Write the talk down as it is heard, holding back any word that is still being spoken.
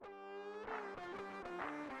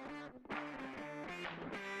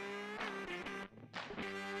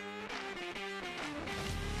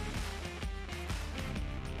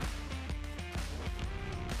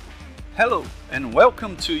Hello and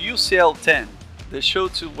welcome to UCL 10, the show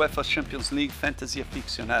to UEFA Champions League Fantasy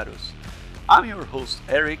Aficionados. I'm your host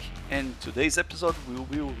Eric, and in today's episode we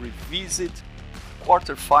will revisit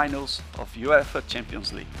quarterfinals of UEFA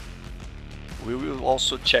Champions League. We will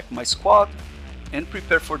also check my squad and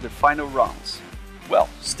prepare for the final rounds. Well,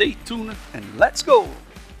 stay tuned and let's go!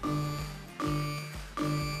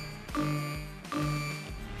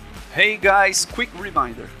 Hey guys, quick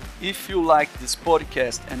reminder. If you like this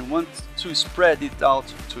podcast and want to spread it out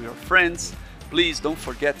to your friends, please don't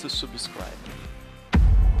forget to subscribe.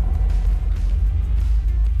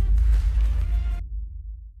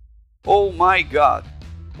 Oh my god,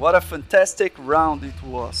 what a fantastic round it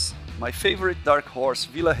was. My favorite dark horse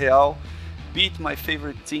Villarreal beat my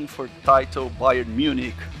favorite team for title Bayern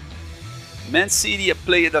Munich. Man City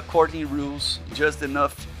played according rules, just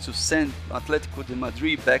enough to send Atletico de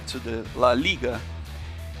Madrid back to the La Liga.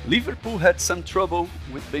 Liverpool had some trouble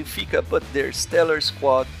with Benfica, but their stellar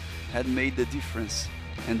squad had made the difference,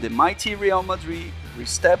 and the mighty Real Madrid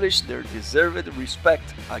reestablished their deserved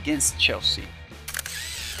respect against Chelsea.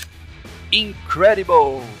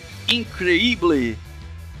 Incredible! Increíble!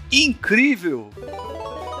 Incrível!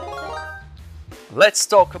 Let's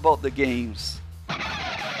talk about the games.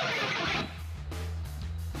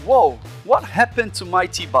 Whoa, what happened to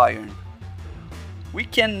mighty Bayern? We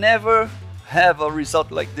can never have a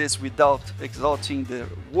result like this without exalting the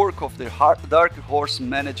work of the dark horse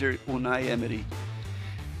manager Unai Emery.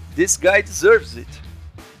 This guy deserves it.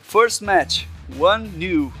 First match,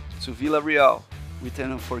 1-0 to Villarreal with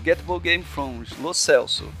an unforgettable game from Lo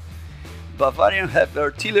Celso. Bavarian have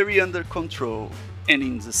artillery under control, and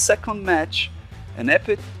in the second match, an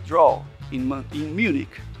epic draw in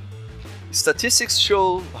Munich. Statistics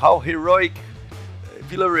show how heroic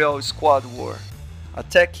Villarreal squad were,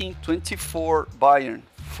 attacking 24 Bayern,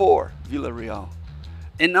 4 Villarreal.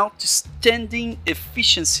 An outstanding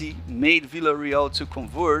efficiency made Villarreal to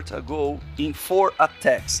convert a goal in 4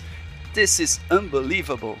 attacks. This is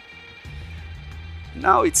unbelievable.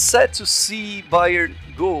 Now it's sad to see Bayern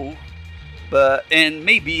go, and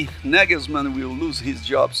maybe Nagelsmann will lose his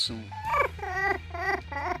job soon.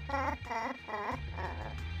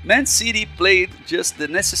 Man City played just the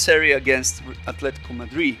necessary against Atletico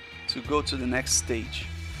Madrid to go to the next stage.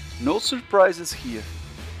 No surprises here.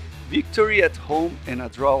 Victory at home and a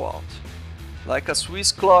draw out. Like a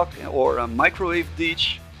Swiss clock or a microwave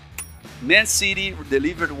dish, Man City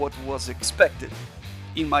delivered what was expected.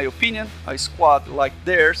 In my opinion, a squad like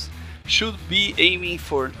theirs should be aiming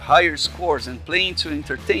for higher scores and playing to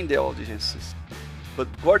entertain the audiences. But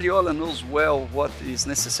Guardiola knows well what is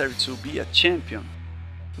necessary to be a champion.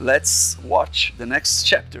 Let's watch the next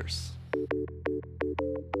chapters.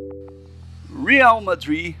 Real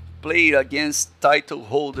Madrid played against title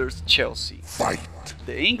holders Chelsea. Fight!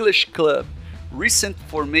 The English club, recent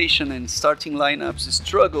formation and starting lineups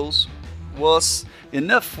struggles was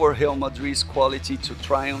enough for Real Madrid's quality to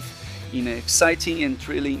triumph in an exciting and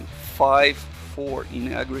thrilling 5-4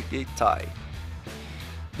 in aggregate tie.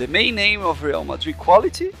 The main aim of Real Madrid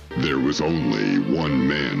quality? There was only one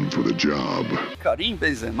man for the job. Karim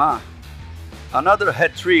Benzema. Another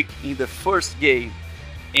hat-trick in the first game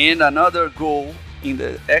and another goal in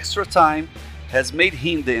the extra time has made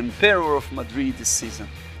him the emperor of Madrid this season.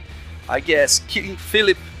 I guess King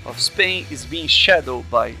Philip of Spain is being shadowed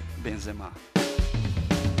by Benzema.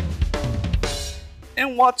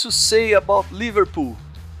 And what to say about Liverpool?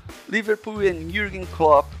 Liverpool and Jurgen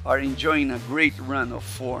Klopp are enjoying a great run of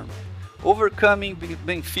form, overcoming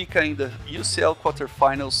Benfica in the UCL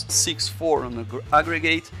quarterfinals 6-4 on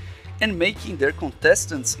aggregate and making their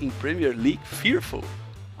contestants in Premier League fearful.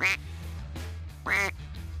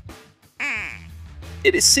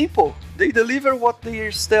 It is simple, they deliver what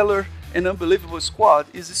their stellar and unbelievable squad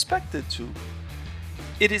is expected to.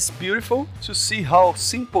 It is beautiful to see how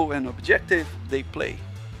simple and objective they play.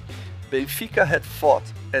 Benfica had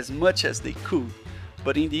fought as much as they could,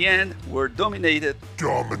 but in the end were dominating,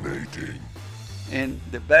 and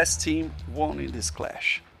the best team won in this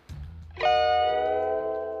clash.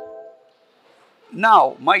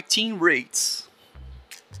 Now, my team rates.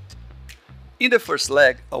 In the first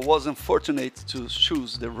leg, I was unfortunate to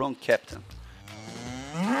choose the wrong captain.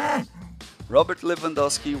 Robert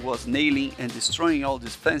Lewandowski was nailing and destroying all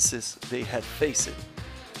defenses they had faced,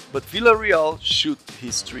 but Villarreal shoot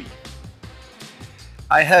his tree.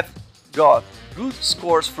 I have got good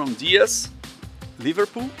scores from Diaz,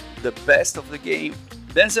 Liverpool, the best of the game,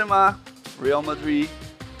 Benzema, Real Madrid,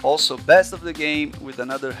 also best of the game with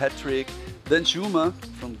another hat-trick, Danjuma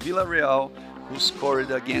from Villarreal, who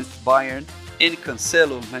scored against Bayern, and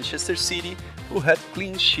Cancelo, Manchester City, who had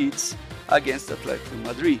clean sheets against Atletico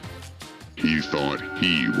Madrid. He thought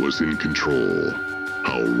he was in control.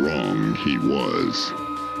 How wrong he was.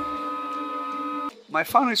 My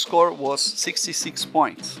final score was 66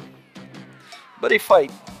 points. But if I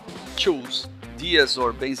chose Diaz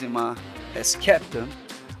or Benzema as captain,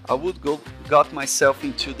 I would got myself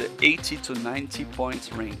into the 80 to 90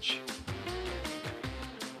 points range.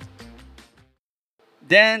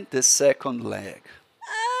 Then the second leg.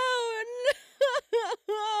 Oh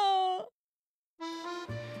no!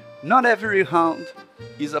 Not every round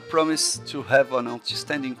is a promise to have an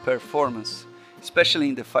outstanding performance, especially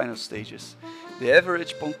in the final stages. The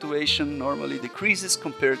average punctuation normally decreases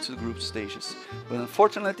compared to the group stages, but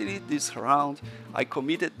unfortunately this round I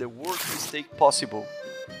committed the worst mistake possible.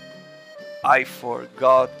 I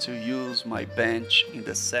forgot to use my bench in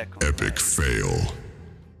the second. Epic fail.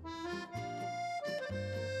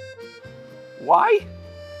 Why?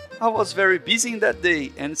 I was very busy in that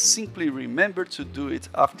day and simply remembered to do it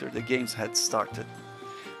after the games had started.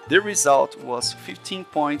 The result was 15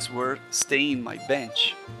 points were staying in my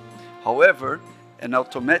bench. However, an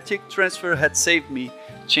automatic transfer had saved me,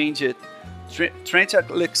 changed Trent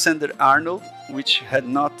Alexander-Arnold, which had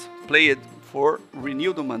not played, for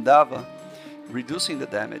Renildo Mandava, reducing the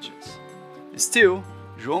damages. Still,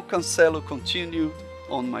 João Cancelo continued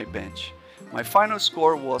on my bench. My final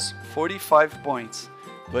score was 45 points,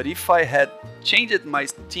 but if I had changed my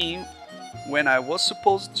team when I was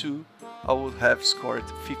supposed to, I would have scored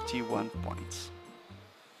 51 points.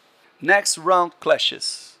 Next round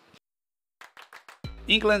clashes.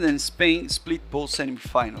 England and Spain split both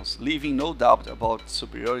semi-finals, leaving no doubt about the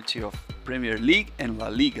superiority of Premier League and La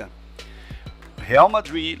Liga. Real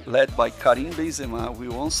Madrid, led by Karim Benzema,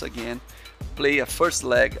 will once again play a first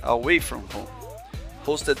leg away from home,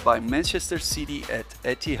 hosted by Manchester City at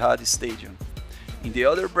Etihad Stadium. In the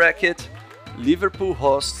other bracket, Liverpool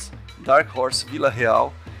hosts dark horse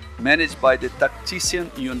Villarreal, managed by the tactician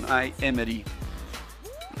Unai Emery.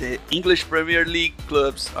 The English Premier League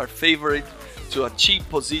clubs are favored to achieve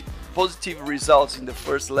positive results in the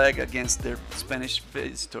first leg against their Spanish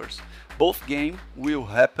visitors. Both games will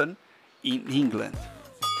happen in England.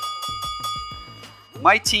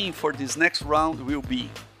 My team for this next round will be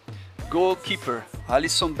goalkeeper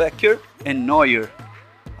Alisson Becker and Neuer.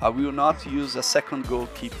 I will not use a second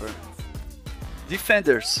goalkeeper.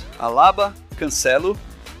 Defenders Alaba, Cancelo,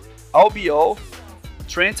 Albiol,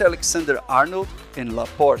 Trent Alexander-Arnold and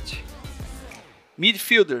Laporte.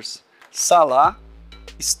 Midfielders Salah,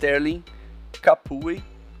 Sterling, Capoue,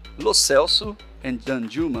 Lo Celso and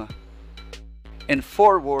Danjuma. And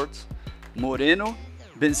forwards Moreno,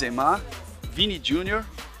 Benzema, Vini Jr.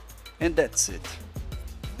 and that's it.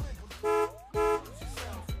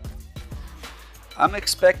 I'm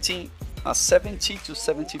expecting a 70 to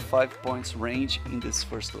 75 points range in this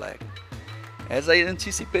first leg. As I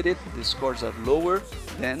anticipated, the scores are lower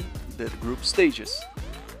than the group stages.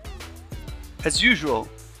 As usual,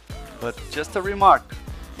 but just a remark,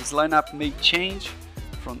 this lineup may change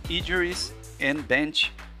from injuries and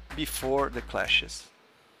bench before the clashes.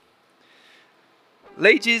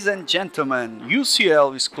 Ladies and gentlemen,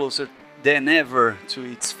 UCL is closer than ever to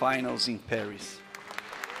its finals in Paris.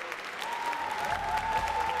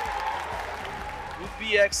 It would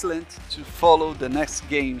be excellent to follow the next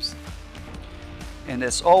games, and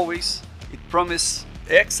as always, it promises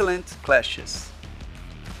excellent clashes.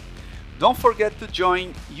 Don't forget to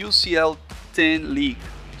join UCL 10 League,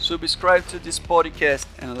 subscribe to this podcast,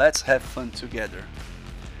 and let's have fun together.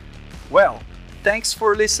 Well, thanks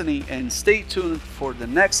for listening and stay tuned for the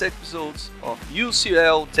next episodes of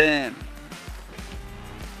UCL 10.